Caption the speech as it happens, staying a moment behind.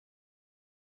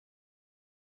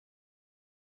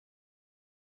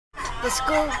The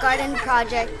school garden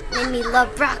project made me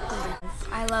love broccoli.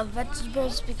 I love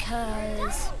vegetables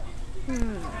because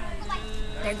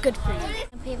they're good for you.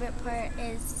 My favorite part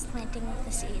is planting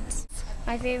the seeds.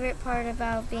 My favorite part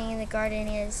about being in the garden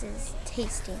is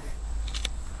tasting.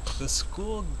 The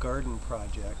school garden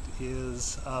project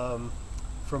is,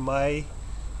 from my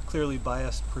clearly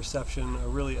biased perception, a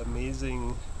really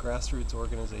amazing grassroots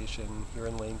organization here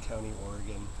in Lane County,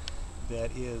 Oregon,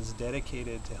 that is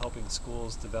dedicated to helping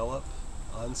schools develop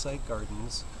on-site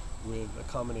gardens with a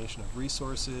combination of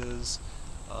resources,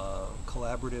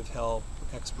 collaborative help,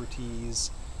 expertise,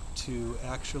 to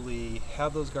actually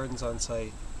have those gardens on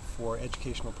site for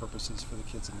educational purposes for the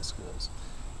kids in the schools.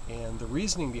 And the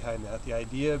reasoning behind that, the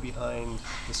idea behind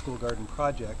the school garden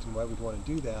project and why we'd want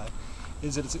to do that,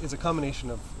 is that it's a combination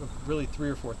of really 3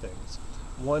 or 4 things.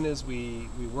 One is we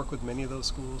work with many of those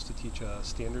schools to teach a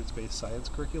standards-based science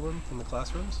curriculum in the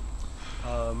classrooms.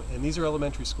 And these are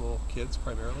elementary school kids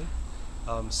primarily.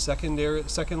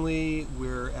 Secondly,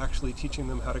 we're actually teaching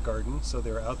them how to garden. So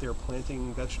they're out there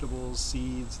planting vegetables,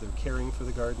 seeds, they're caring for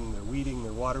the garden, they're weeding,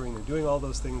 they're watering, they're doing all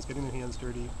those things, getting their hands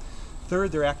dirty.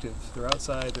 Third, they're active. They're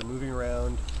outside, they're moving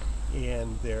around,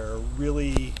 and they're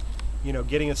really,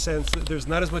 getting a sense that there's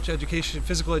not as much education,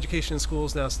 physical education in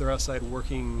schools now, so they're outside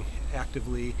working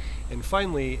actively. And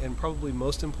finally, and probably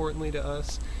most importantly to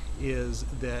us, is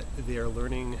that they are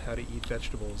learning how to eat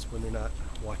vegetables when they're not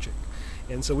watching.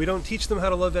 And so we don't teach them how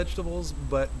to love vegetables,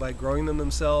 but by growing them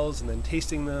themselves and then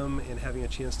tasting them and having a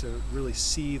chance to really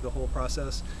see the whole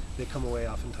process, they come away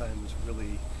oftentimes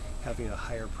really having a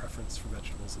higher preference for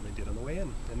vegetables than they did on the way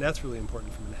in. And that's really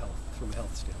important from a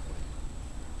health standpoint.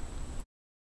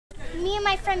 Me and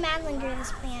my friend Madeline grew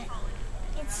this plant.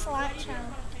 It's cilantro.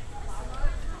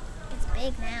 It's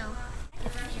big now.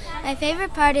 My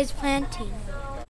favorite part is planting.